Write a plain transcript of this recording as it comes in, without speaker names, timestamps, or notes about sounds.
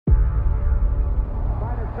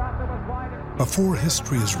Before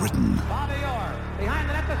history is written,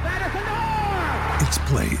 it's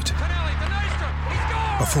played.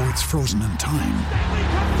 Before it's frozen in time,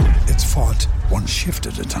 it's fought one shift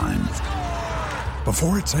at a time.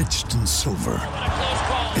 Before it's etched in silver,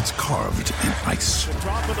 it's carved in ice.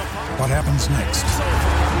 What happens next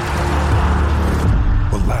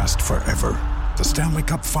will last forever. The Stanley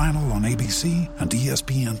Cup Final on ABC and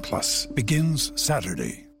ESPN Plus begins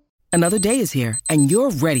Saturday. Another day is here, and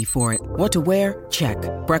you're ready for it. What to wear? Check.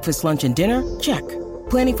 Breakfast, lunch, and dinner? Check.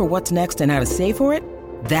 Planning for what's next and how to save for it?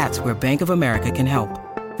 That's where Bank of America can help.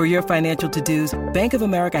 For your financial to-dos, Bank of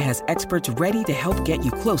America has experts ready to help get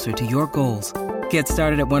you closer to your goals. Get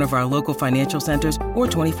started at one of our local financial centers or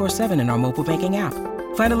 24/7 in our mobile banking app.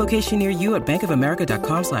 Find a location near you at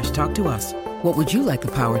bankofamerica.com/talktous. What would you like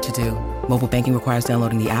the power to do? Mobile banking requires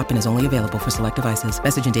downloading the app and is only available for select devices.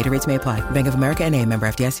 Message and data rates may apply. Bank of America NA, member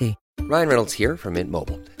FDIC. Ryan Reynolds here from Mint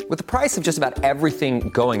Mobile. With the price of just about everything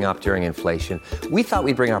going up during inflation, we thought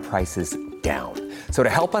we'd bring our prices down. So to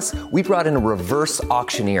help us, we brought in a reverse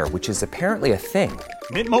auctioneer, which is apparently a thing.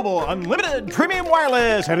 Mint Mobile Unlimited Premium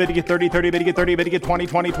Wireless. How to get 30, 30, bit to get 30, bit to get 20,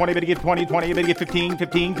 20, 20, bit to get 20, 20, bit to get 15,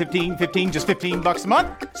 15, 15, 15, just $15 a month?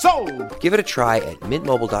 Sold! Give it a try at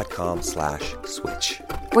mintmobile.com/switch.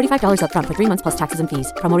 $45 up front for 3 months plus taxes and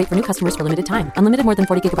fees. Promo rate for new customers for limited time. Unlimited more than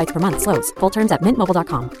 40 gigabytes per month. Slows full terms at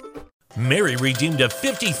mintmobile.com. Mary redeemed a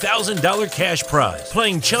 $50,000 cash prize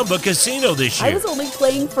playing Chumba Casino this year. I was only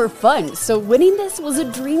playing for fun, so winning this was a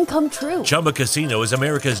dream come true. Chumba Casino is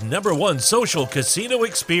America's #1 social casino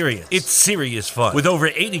experience. It's serious fun. With over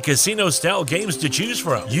 80 casino-style games to choose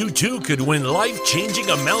from, you too could win life-changing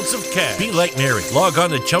amounts of cash. Be like Mary. Log on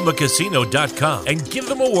to ChumbaCasino.com and give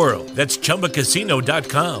them a whirl. That's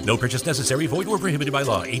ChumbaCasino.com. No purchase necessary. Void where prohibited by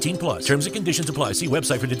law. 18 plus. Terms and conditions apply. See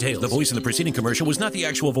website for details. The voice in the preceding commercial was not the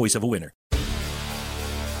actual voice of a winner.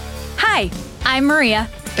 Hi, I'm Maria.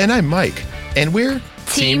 And I'm Mike. And we're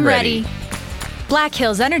Team Ready. Black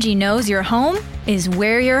Hills Energy knows your home is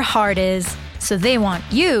where your heart is, so they want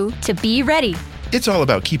you to be ready. It's all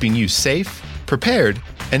about keeping you safe, prepared,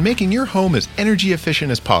 and making your home as energy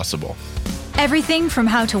efficient as possible. Everything from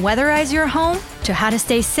how to weatherize your home to how to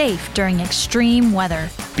stay safe during extreme weather.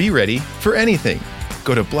 Be ready for anything.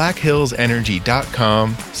 Go to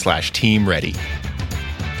blackhillsenergy.com/Team Ready.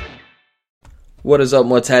 What is up and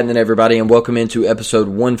what's happening, everybody, and welcome into episode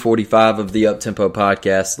 145 of the Uptempo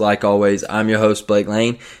Podcast. Like always, I'm your host, Blake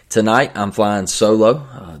Lane. Tonight, I'm flying solo.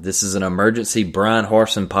 This is an emergency Bryan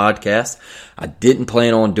Harsin podcast. I didn't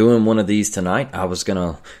plan on doing one of these tonight. I was going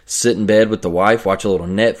to sit in bed with the wife, watch a little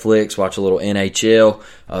Netflix, watch a little NHL,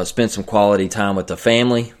 spend some quality time with the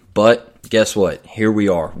family, but guess what? Here we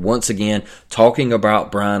are, once again, talking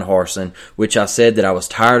about Bryan Harsin, which I said that I was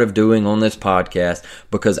tired of doing on this podcast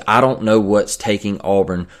because I don't know what's taking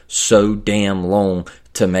Auburn so damn long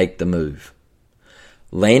to make the move.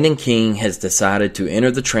 Landon King has decided to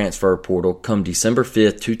enter the transfer portal come December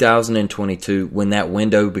 5th, 2022, when that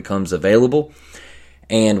window becomes available.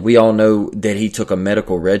 And we all know that he took a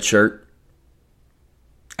medical red shirt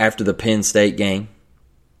after the Penn State game.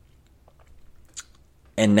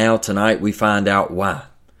 And now tonight we find out why.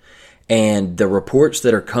 And the reports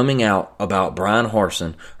that are coming out about Bryan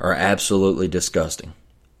Harsin are absolutely disgusting.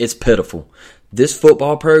 It's pitiful. This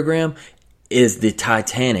football program is the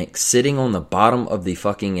Titanic sitting on the bottom of the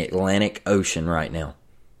fucking Atlantic Ocean right now.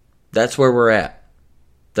 That's where we're at.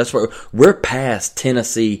 That's where we're past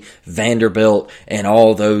Tennessee, Vanderbilt, and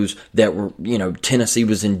all those that were, Tennessee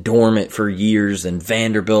was in dormant for years, and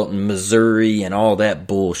Vanderbilt and Missouri and all that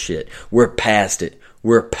bullshit. We're past it.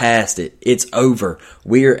 We're past it. It's over.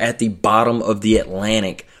 We're at the bottom of the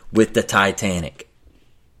Atlantic with the Titanic.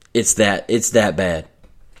 It's that bad.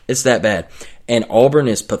 It's that bad. And Auburn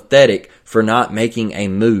is pathetic for not making a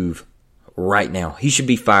move right now. He should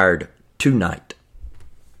be fired tonight.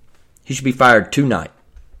 He should be fired tonight.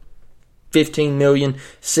 15 million,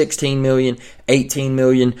 16 million, 18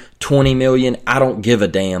 million, 20 million. I don't give a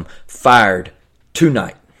damn. Fired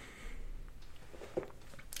tonight.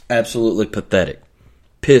 Absolutely pathetic.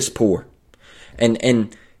 Piss poor.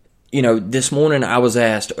 And this morning I was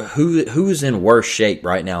asked who is in worse shape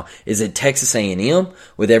right now? Is it Texas A&M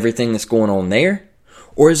with everything that's going on there?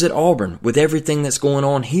 Or is it Auburn with everything that's going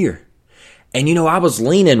on here? And I was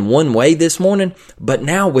leaning one way this morning, but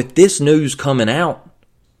now with this news coming out,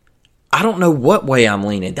 I don't know what way I'm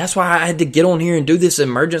leaning. That's why I had to get on here and do this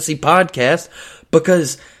emergency podcast,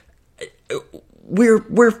 because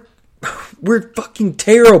we're fucking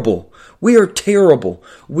terrible. We are terrible.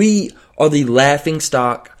 We are the laughing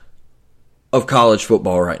stock of college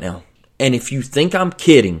football right now. And if you think I'm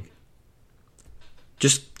kidding,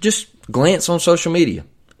 just glance on social media.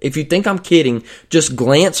 If you think I'm kidding, just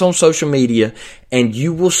glance on social media and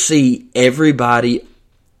you will see everybody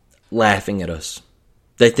laughing at us.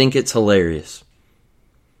 They think it's hilarious.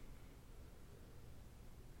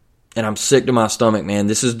 And I'm sick to my stomach, man.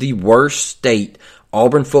 This is the worst state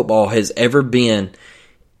Auburn football has ever been.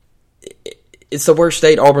 It's the worst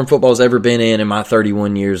state Auburn football has ever been in my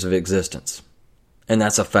 31 years of existence. And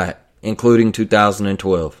that's a fact, including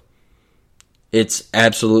 2012. It's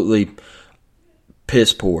absolutely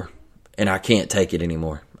piss poor, and I can't take it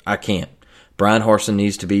anymore. I can't. Brian Harsin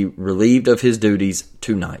needs to be relieved of his duties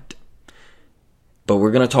tonight. But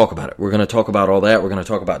we're going to talk about it. We're going to talk about all that. We're going to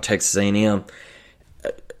talk about Texas A&M.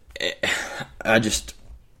 I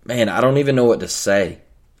don't even know what to say.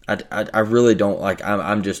 I really don't.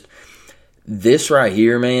 I'm just, this right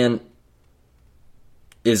here, man,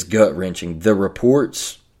 is gut-wrenching. The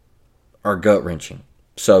reports are gut-wrenching.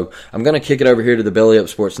 So I'm going to kick it over here to the Belly Up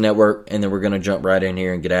Sports Network, and then we're going to jump right in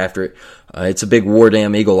here and get after it. It's a big War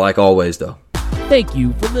Damn Eagle like always, though. Thank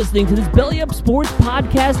you for listening to this Belly Up Sports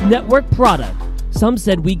Podcast Network product. Some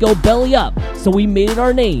said we go belly up, so we made it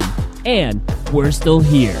our name, and we're still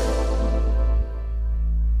here.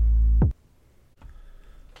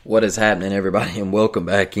 What is happening, everybody, and welcome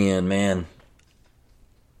back in, man.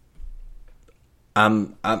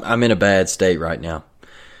 I'm in a bad state right now.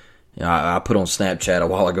 You know, I put on Snapchat a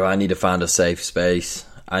while ago, I need to find a safe space.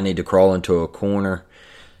 I need to crawl into a corner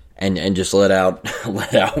and just let out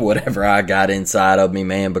whatever I got inside of me,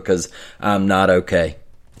 man, because I'm not okay.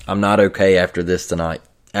 I'm not okay after this tonight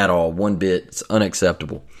at all, one bit. It's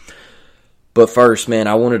unacceptable. But first, man,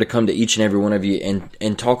 I wanted to come to each and every one of you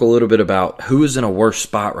and talk a little bit about who is in a worse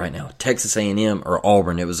spot right now, Texas A&M or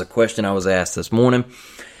Auburn. It was a question I was asked this morning.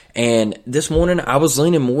 And this morning, I was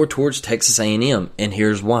leaning more towards Texas A&M, and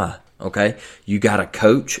here's why, okay? You got a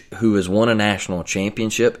coach who has won a national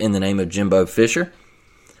championship in the name of Jimbo Fisher.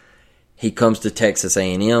 He comes to Texas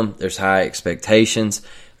A&M. There's high expectations.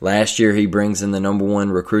 Last year, he brings in the number one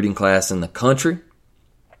recruiting class in the country.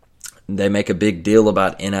 They make a big deal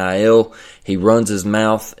about NIL. He runs his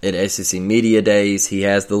mouth at SEC Media Days. He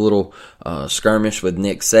has the little skirmish with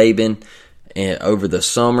Nick Saban. And over the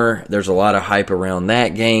summer, there's a lot of hype around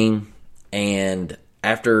that game. And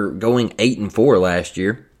after going 8-4 last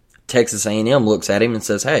year, Texas A&M looks at him and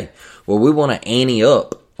says, hey, well, we want to ante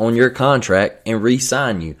up on your contract and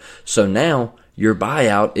re-sign you. So now your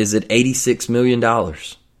buyout is at $86 million.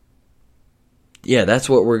 Yeah, that's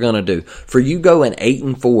what we're going to do. For you going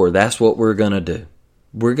 8-4, that's what we're going to do.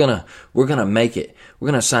 We're going to make it. We're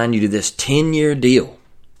going to sign you to this 10-year deal.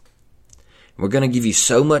 We're going to give you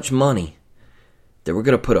so much money that we're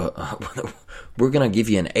going to give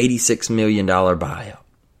you an $86 million buyout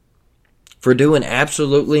for doing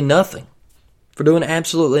absolutely nothing.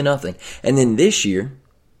 And then this year,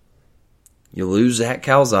 you lose Zach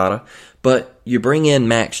Calzada, but you bring in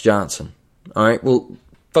Max Johnson. All right, well,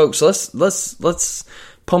 folks, let's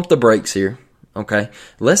pump the brakes here. Okay,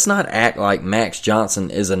 let's not act like Max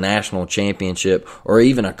Johnson is a national championship or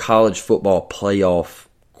even a college football playoff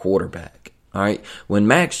quarterback. All right, when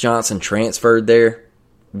Max Johnson transferred there,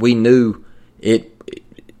 we knew it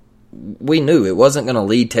wasn't going to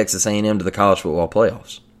lead Texas A&M to the college football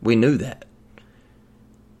playoffs. We knew that.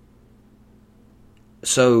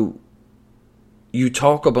 So you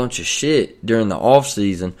talk a bunch of shit during the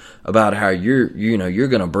offseason about how you're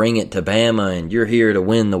going to bring it to Bama and you're here to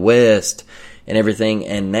win the West and everything,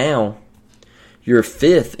 and now you're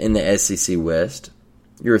 5th in the SEC West.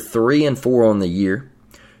 You're 3-4 on the year.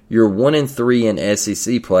 You're 1-3 in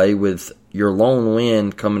SEC play with your lone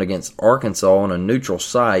win coming against Arkansas on a neutral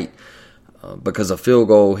site because a field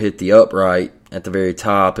goal hit the upright at the very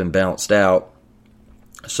top and bounced out.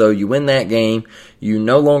 So you win that game. You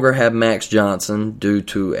no longer have Max Johnson due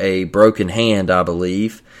to a broken hand, I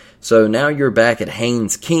believe. So now you're back at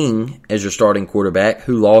Haynes King as your starting quarterback,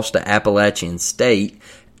 who lost to Appalachian State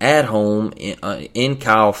at home in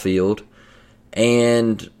Kyle Field.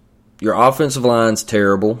 And your offensive line's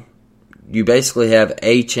terrible. You basically have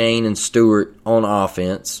A-Chain and Stewart on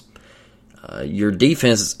offense. Your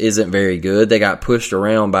defense isn't very good. They got pushed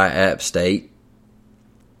around by App State.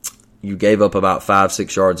 You gave up about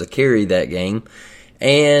 5-6 yards a carry that game.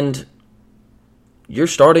 And you're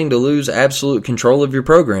starting to lose absolute control of your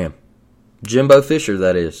program. Jimbo Fisher,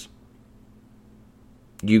 that is.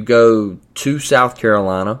 You go to South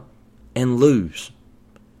Carolina and lose.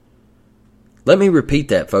 Let me repeat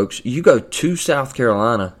that, folks. You go to South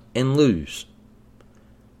Carolina and lose.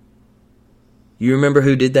 You remember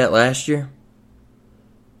who did that last year?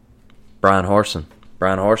 Brian Harsin.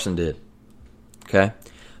 Brian Harsin did. Okay?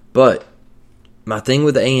 But my thing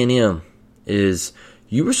with A&M is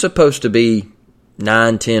you were supposed to be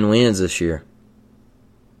 9-10 wins this year.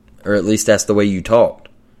 Or at least that's the way you talked.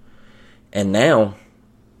 And now,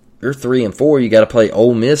 you're 3-4. You got to play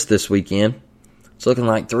Ole Miss this weekend. It's looking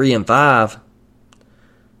like 3-5.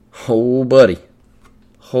 Oh, buddy.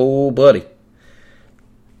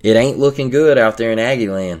 It ain't looking good out there in Aggie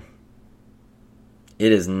land.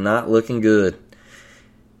 It is not looking good.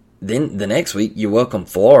 Then the next week, you welcome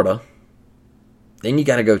Florida. Then you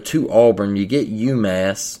got to go to Auburn. You get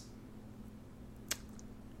UMass.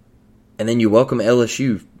 And then you welcome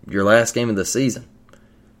LSU, your last game of the season.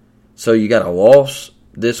 So you got a loss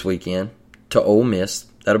this weekend to Ole Miss.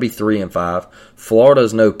 That'll be 3-5.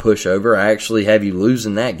 Florida's no pushover. I actually have you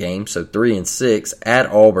losing that game, so 3-6 at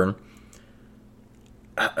Auburn.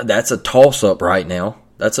 That's a toss-up right now.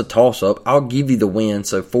 That's a toss-up. I'll give you the win,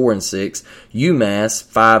 so 4-6. UMass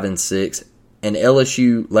 5-6, and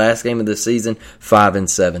LSU last game of the season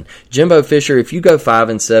 5-7. Jimbo Fisher, if you go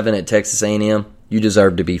 5-7 at Texas A&M, you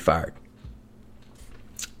deserve to be fired.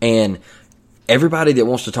 And everybody that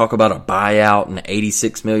wants to talk about a buyout and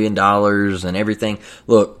 $86 million and everything,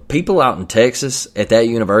 look, people out in Texas at that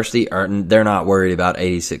university, they're not worried about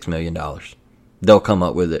 $86 million. They'll come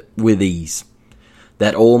up with it with ease.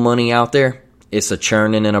 That oil money out there, it's a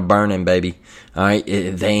churning and a burning, baby. All right,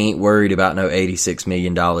 they ain't worried about no $86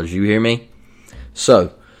 million. You hear me?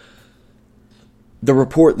 So, the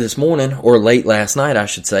report this morning, or late last night, I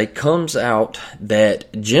should say, comes out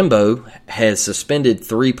that Jimbo has suspended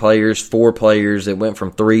 4 players. It went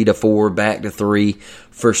from 3 to 4, back to 3,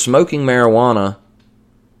 for smoking marijuana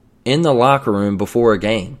in the locker room before a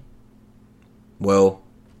game. Well,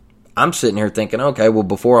 I'm sitting here thinking, okay, well,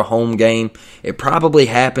 before a home game, it probably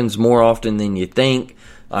happens more often than you think.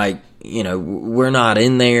 Like, you know, we're not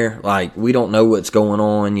in there. Like, we don't know what's going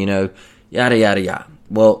on, you know, yada, yada, yada.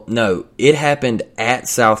 Well, no, it happened at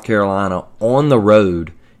South Carolina on the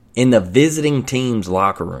road in the visiting team's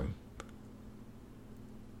locker room.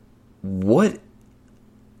 What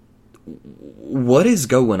is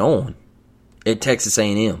going on at Texas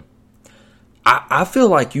A&M? I feel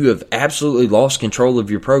like you have absolutely lost control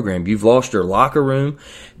of your program. You've lost your locker room.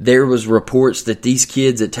 There was reports that these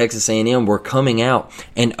kids at Texas A&M were coming out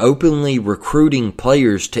and openly recruiting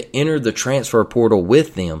players to enter the transfer portal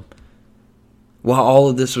with them while all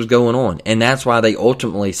of this was going on. And that's why they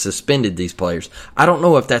ultimately suspended these players. I don't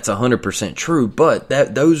know if that's 100% true, but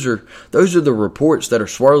those are the reports that are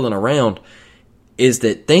swirling around, is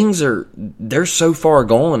that they're so far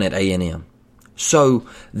gone at A&M. So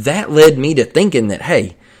that led me to thinking that,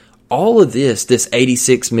 hey, all of this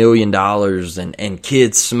 $86 million and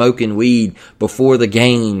kids smoking weed before the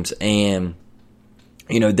games, and,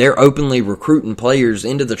 you know, they're openly recruiting players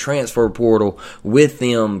into the transfer portal with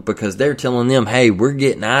them because they're telling them, hey, we're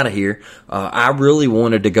getting out of here. I really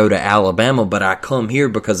wanted to go to Alabama, but I come here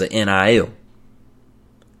because of NIL.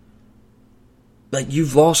 Like,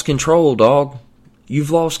 you've lost control, dog. You've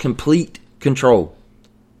lost complete control.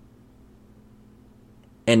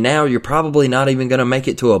 And now you're probably not even going to make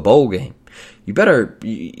it to a bowl game. You better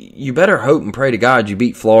hope and pray to God you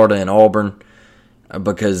beat Florida and Auburn,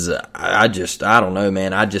 because I don't know,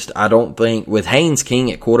 man. I don't think, with Haynes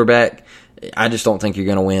King at quarterback, I just don't think you're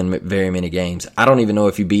going to win very many games. I don't even know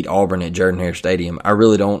if you beat Auburn at Jordan-Hare Stadium. I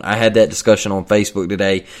really don't. I had that discussion on Facebook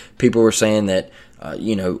today. People were saying that,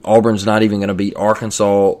 Auburn's not even going to beat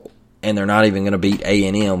Arkansas, and they're not even going to beat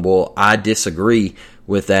A&M. Well, I disagree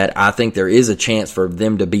with that. I think there is a chance for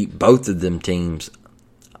them to beat both of them teams.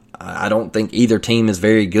 I don't think either team is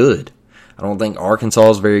very good. I don't think Arkansas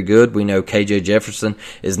is very good. We know KJ Jefferson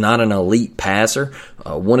is not an elite passer.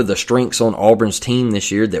 One of the strengths on Auburn's team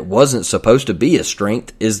this year that wasn't supposed to be a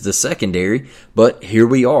strength is the secondary, but here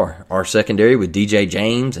we are. Our secondary with DJ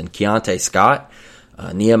James and Keontae Scott,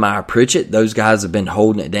 Nehemiah Pritchett, those guys have been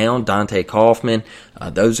holding it down. Dante Kaufman,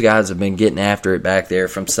 those guys have been getting after it back there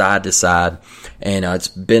from side to side. And it's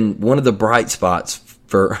been one of the bright spots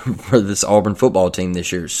for this Auburn football team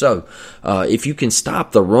this year. So if you can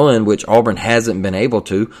stop the run, which Auburn hasn't been able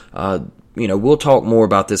to, we'll talk more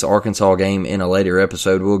about this Arkansas game in a later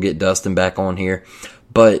episode. We'll get Dustin back on here.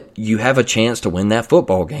 But you have a chance to win that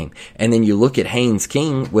football game. And then you look at Haynes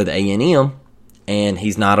King with A&M, and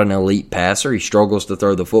he's not an elite passer. He struggles to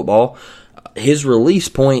throw the football. His release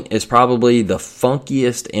point is probably the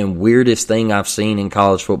funkiest and weirdest thing I've seen in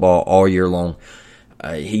college football all year long.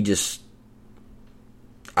 I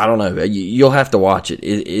don't know. You'll have to watch it.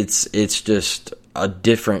 It's just a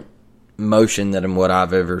different motion than what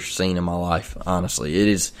I've ever seen in my life, honestly. It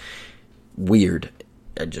is weird.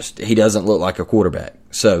 He doesn't look like a quarterback.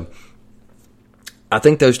 So I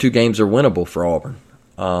think those two games are winnable for Auburn.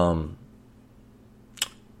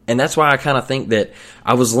 And that's why I kind of think that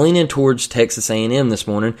I was leaning towards Texas A&M this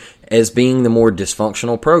morning as being the more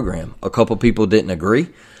dysfunctional program. A couple people didn't agree,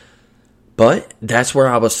 but that's where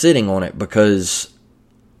I was sitting on it, because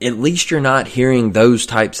at least you're not hearing those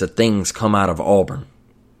types of things come out of Auburn.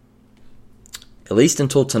 At least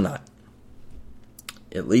until tonight.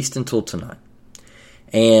 At least until tonight.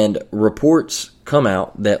 And reports come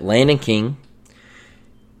out that Landon King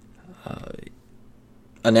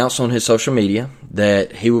announced on his social media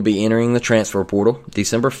that he will be entering the transfer portal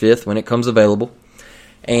December 5th when it comes available.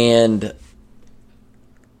 And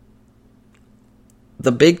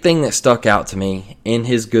the big thing that stuck out to me in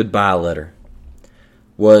his goodbye letter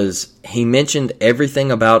was he mentioned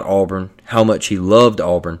everything about Auburn, how much he loved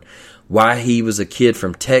Auburn, why he was a kid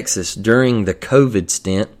from Texas during the COVID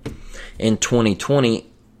stint in 2020,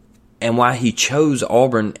 and why he chose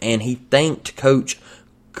Auburn, and he thanked Coach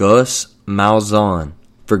Gus Malzahn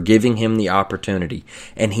for giving him the opportunity.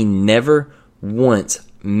 And he never once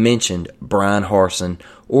mentioned Bryan Harsin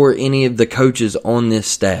or any of the coaches on this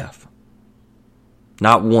staff.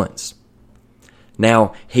 Not once.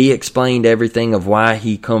 Now, he explained everything of why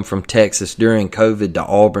he come from Texas during COVID to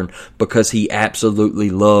Auburn, because he absolutely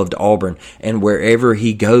loved Auburn. And wherever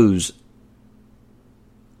he goes,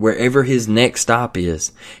 wherever his next stop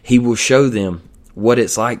is, he will show them what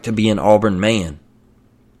it's like to be an Auburn man.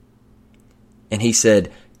 And he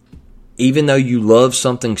said, even though you love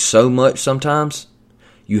something so much sometimes,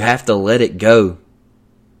 you have to let it go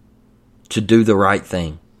to do the right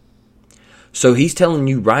thing. So he's telling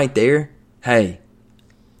you right there, hey,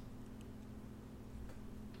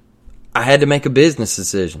 I had to make a business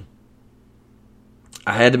decision.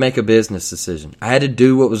 I had to make a business decision. I had to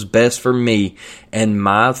do what was best for me and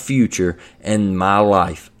my future and my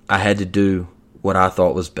life. I had to do what I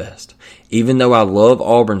thought was best. Even though I love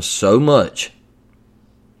Auburn so much,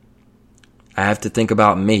 I have to think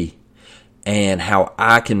about me and how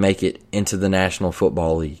I can make it into the National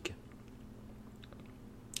Football League.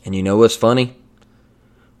 And you know what's funny?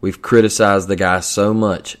 We've criticized the guy so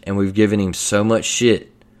much and we've given him so much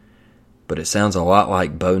shit, but it sounds a lot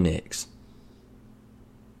like Bo Nix.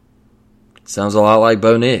 Sounds a lot like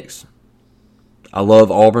Bo Nix. I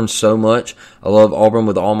love Auburn so much. I love Auburn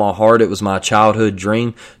with all my heart. It was my childhood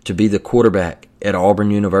dream to be the quarterback at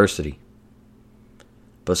Auburn University.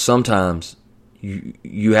 But sometimes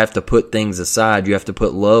you have to put things aside. You have to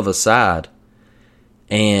put love aside.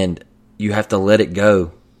 And you have to let it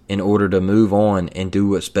go in order to move on and do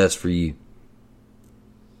what's best for you.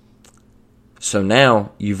 So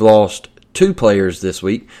now you've lost 2 players this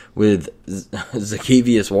week with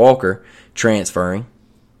Zacchaeus Walker transferring.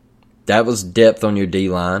 That was depth on your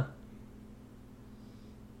D-line.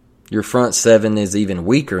 Your front 7 is even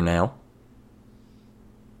weaker now.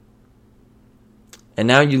 And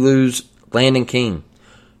now you lose Landon King,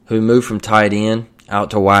 who moved from tight end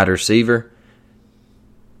out to wide receiver.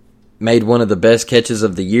 Made one of the best catches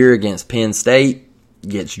of the year against Penn State.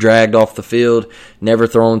 Gets dragged off the field. Never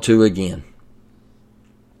thrown to again.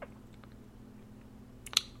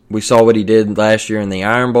 We saw what he did last year in the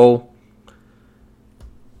Iron Bowl.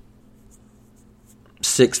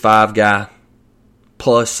 6'5" guy,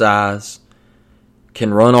 plus size,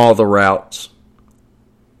 can run all the routes.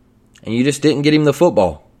 And you just didn't get him the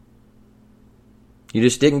football. You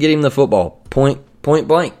just didn't get him the football. Point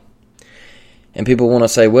blank. And people want to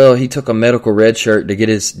say, well, he took a medical red shirt to get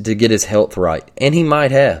his health right. And he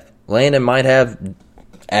might have. Landon might have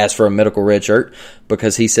asked for a medical red shirt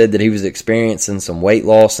because he said that he was experiencing some weight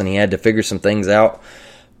loss and he had to figure some things out.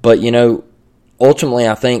 But, ultimately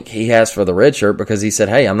I think he asked for the red shirt because he said,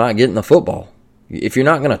 hey, I'm not getting the football. If you're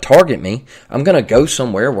not going to target me, I'm going to go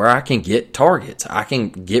somewhere where I can get targets. I can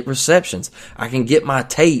get receptions. I can get my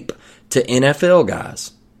tape to NFL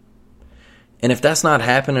guys. And if that's not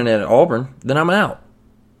happening at Auburn, then I'm out.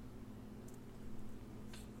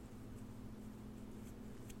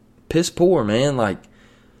 Piss poor, man.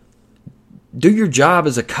 Do your job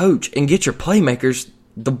as a coach and get your playmakers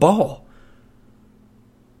the ball.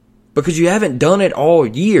 Because you haven't done it all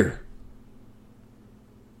year.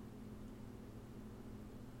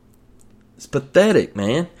 It's pathetic,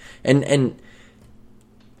 man. And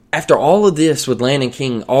after all of this with Landon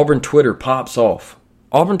King, Auburn Twitter pops off.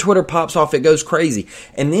 It goes crazy.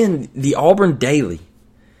 And then the Auburn Daily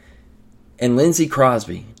and Lindsey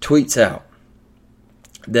Crosby tweets out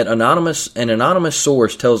that an anonymous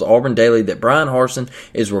source tells Auburn Daily that Bryan Harsin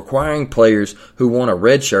is requiring players who want a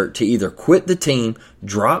red shirt to either quit the team,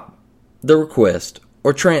 drop the request,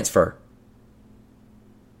 or transfer.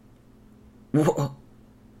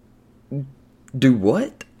 Do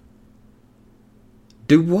what?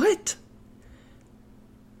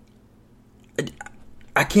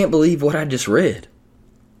 I can't believe what I just read.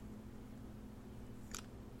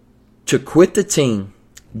 To quit the team,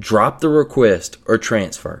 drop the request, or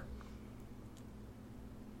transfer.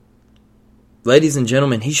 Ladies and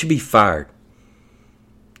gentlemen, he should be fired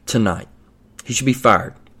tonight. He should be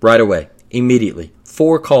fired right away, immediately.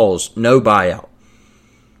 4 calls, no buyout.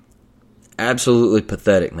 Absolutely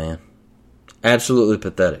pathetic, man. Absolutely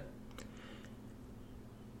pathetic.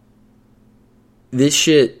 This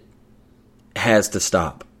shit has to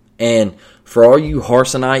stop. And for all you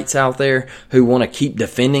Harsonites out there who want to keep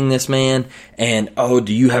defending this man and, oh,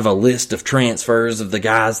 do you have a list of transfers of the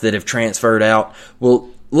guys that have transferred out? Well,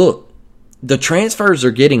 look, the transfers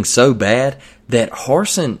are getting so bad that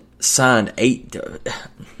Harsin signed 8...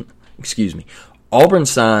 Auburn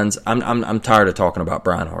signs... I'm tired of talking about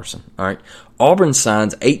Brian Harsin, all right? Auburn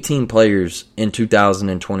signs 18 players in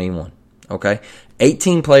 2021, okay?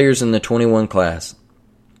 18 players in the 21 class.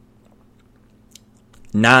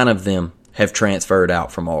 9 of them have transferred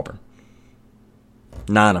out from Auburn.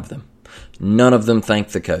 9 of them. None of them thank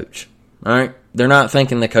the coach. All right? They're not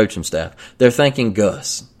thanking the coaching staff. They're thanking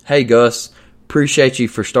Gus. Hey, Gus, appreciate you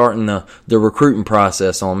for starting the recruiting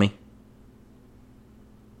process on me.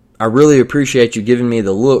 I really appreciate you giving me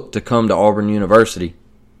the look to come to Auburn University.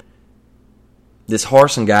 This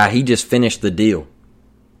Harsin guy, he just finished the deal.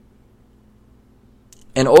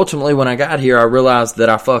 And ultimately, when I got here, I realized that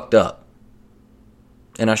I fucked up.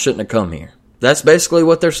 And I shouldn't have come here. That's basically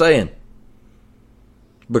what they're saying.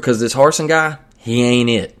 Because this Harsin guy, he ain't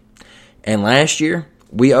it. And last year,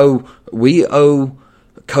 we owe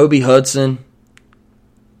Kobe Hudson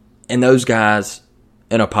and those guys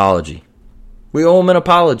an apology. We owe them an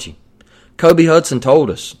apology. Kobe Hudson told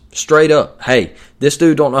us straight up, hey, this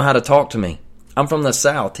dude don't know how to talk to me. I'm from the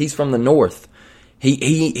South. He's from the North.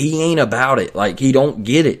 He ain't about it. Like, he don't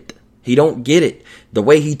get it. He don't get it. The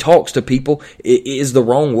way he talks to people is the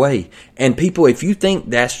wrong way. And people, if you think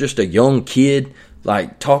that's just a young kid,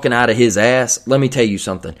 like, talking out of his ass, let me tell you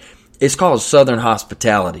something. It's called Southern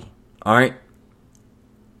hospitality, all right?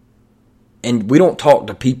 And we don't talk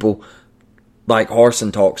to people like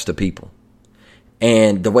Harsin talks to people.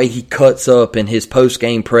 And the way he cuts up in his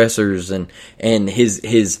post-game pressers and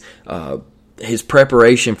his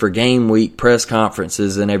preparation for game week press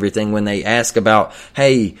conferences and everything, when they ask about,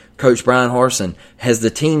 hey, Coach Brian Harsin, has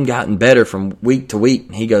the team gotten better from week to week?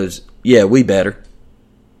 And he goes, yeah, we better.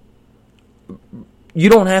 You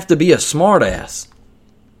don't have to be a smartass.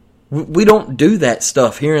 We don't do that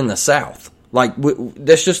stuff here in the South. Like,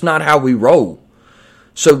 that's just not how we roll.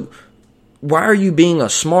 So why are you being a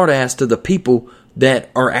smartass to the people that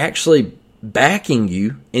are actually backing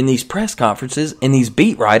you in these press conferences and these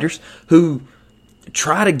beat writers who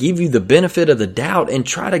try to give you the benefit of the doubt and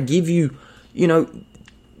try to give you,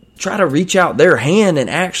 try to reach out their hand and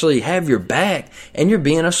actually have your back, and you're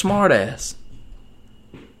being a smartass?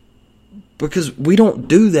 Because we don't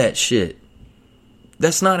do that shit.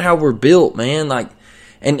 That's not how we're built, man. Like,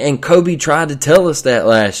 and Kobe tried to tell us that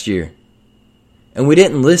last year. And we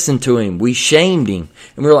didn't listen to him. We shamed him.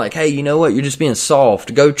 And we were like, hey, you know what? You're just being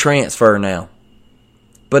soft. Go transfer now.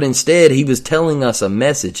 But instead, he was telling us a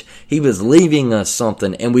message. He was leaving us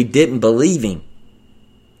something, and we didn't believe him.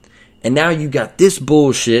 And now you got this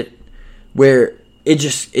bullshit where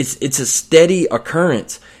it's a steady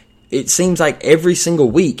occurrence. It seems like every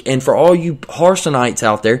single week. And for all you Harsonites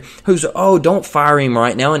out there who's, oh, don't fire him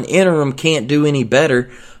right now, an interim can't do any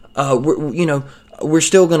better. We're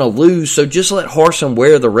still going to lose, so just let Harsin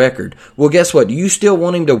wear the record. Well, guess what? Do you still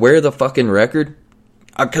want him to wear the fucking record?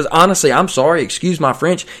 Because honestly, I'm sorry, excuse my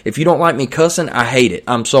French. If you don't like me cussing, I hate it.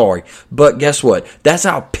 I'm sorry. But guess what? That's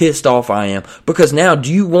how pissed off I am. Because now,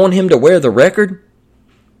 do you want him to wear the record?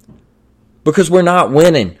 Because we're not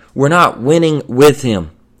winning. We're not winning with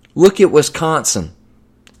him. Look at Wisconsin.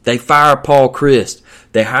 They fire Paul Chryst.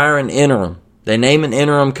 They hire an interim. They name an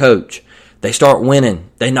interim coach. They start winning.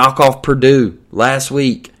 They knock off Purdue last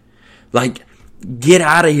week. Like, get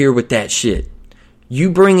out of here with that shit. You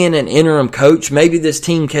bring in an interim coach, maybe this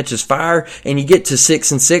team catches fire, and you get to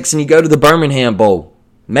 6-6 and you go to the Birmingham Bowl.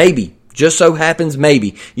 Maybe. Just so happens,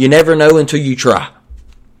 maybe. You never know until you try.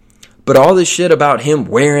 But all this shit about him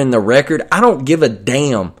wearing the record, I don't give a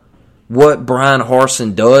damn what Brian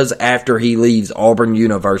Harsin does after he leaves Auburn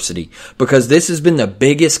University. Because this has been the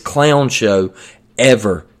biggest clown show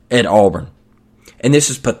ever at Auburn. And this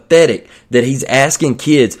is pathetic that he's asking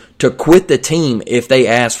kids to quit the team if they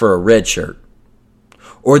ask for a red shirt.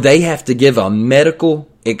 Or they have to give a medical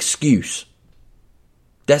excuse.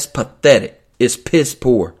 That's pathetic. It's piss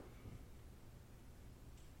poor.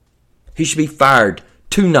 He should be fired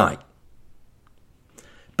tonight.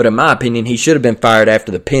 But in my opinion, he should have been fired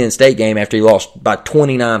after the Penn State game after he lost by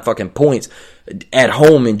 29 fucking points at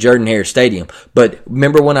home in Jordan-Hare Stadium. But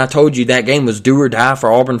remember when I told you that game was do or die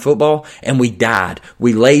for Auburn football? And we died.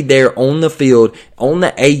 We laid there on the field, on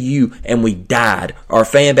the AU, and we died. Our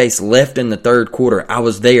fan base left in the third quarter. I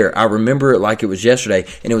was there. I remember it like it was yesterday,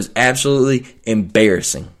 and it was absolutely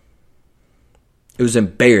embarrassing. It was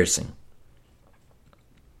embarrassing.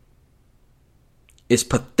 It's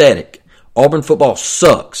pathetic. Auburn football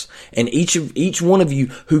sucks. And each one of you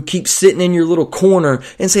who keeps sitting in your little corner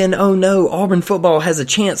and saying, oh no, Auburn football has a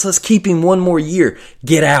chance, let's keep him one more year.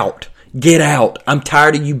 Get out. Get out. I'm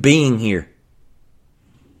tired of you being here.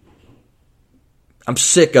 I'm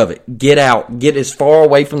sick of it. Get out. Get as far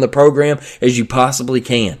away from the program as you possibly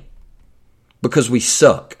can. Because we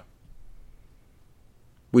suck.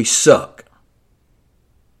 We suck.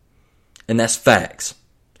 And that's facts.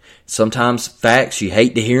 Sometimes facts, you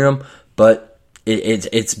hate to hear them, but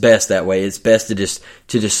it's best that way. It's best to just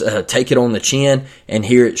take it on the chin and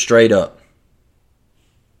hear it straight up.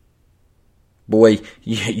 Boy,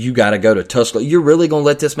 you got to go to Tuscaloosa. You're really going to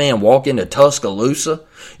let this man walk into Tuscaloosa?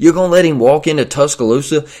 You're going to let him walk into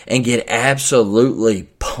Tuscaloosa and get absolutely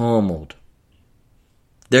pummeled.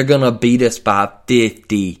 They're going to beat us by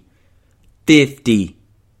 50. 50.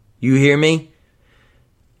 You hear me?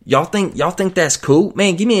 Y'all think that's cool?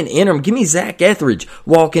 Man, give me an interim. Give me Zach Etheridge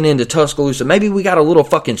walking into Tuscaloosa. Maybe we got a little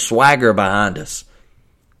fucking swagger behind us.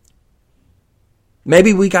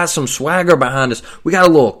 Maybe we got some swagger behind us. We got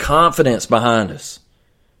a little confidence behind us.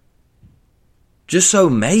 Just so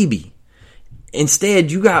maybe.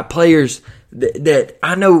 Instead, you got players that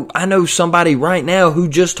I know somebody right now who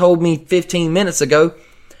just told me 15 minutes ago.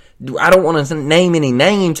 I don't want to name any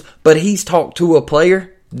names, but he's talked to a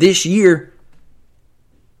player this year.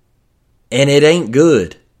 And it ain't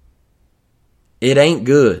good. It ain't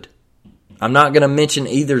good. I'm not going to mention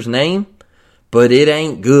either's name, but it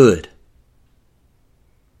ain't good.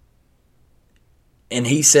 And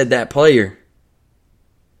he said that player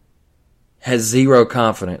has zero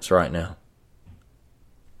confidence right now.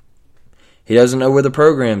 He doesn't know where the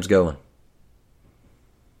program's going.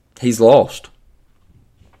 He's lost.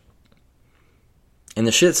 And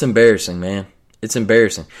the shit's embarrassing, man. It's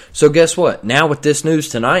embarrassing. So guess what? Now with this news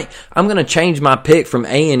tonight, I'm going to change my pick from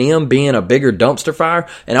A&M being a bigger dumpster fire,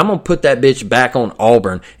 and I'm going to put that bitch back on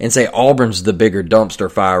Auburn and say Auburn's the bigger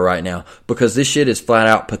dumpster fire right now because this shit is flat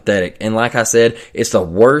out pathetic. And like I said, it's the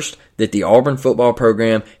worst that the Auburn football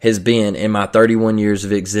program has been in my 31 years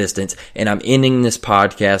of existence, and I'm ending this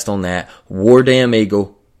podcast on that. War Damn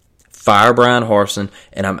Eagle, fire Brian Harsin,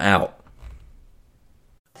 and I'm out.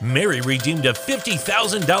 Mary redeemed a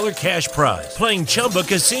 $50,000 cash prize playing Chumba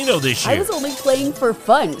Casino this year. I was only playing for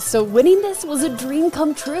fun, so winning this was a dream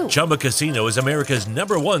come true. Chumba Casino is America's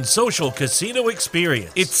 #1 social casino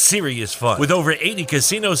experience. It's serious fun. With over 80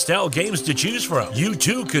 casino-style games to choose from, you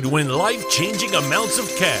too could win life-changing amounts of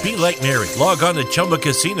cash. Be like Mary. Log on to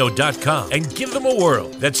ChumbaCasino.com and give them a whirl.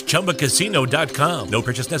 That's ChumbaCasino.com. No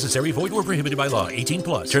purchase necessary. Void or prohibited by law.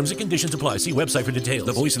 18+. Terms and conditions apply. See website for details.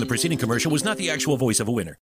 The voice in the preceding commercial was not the actual voice of a winner.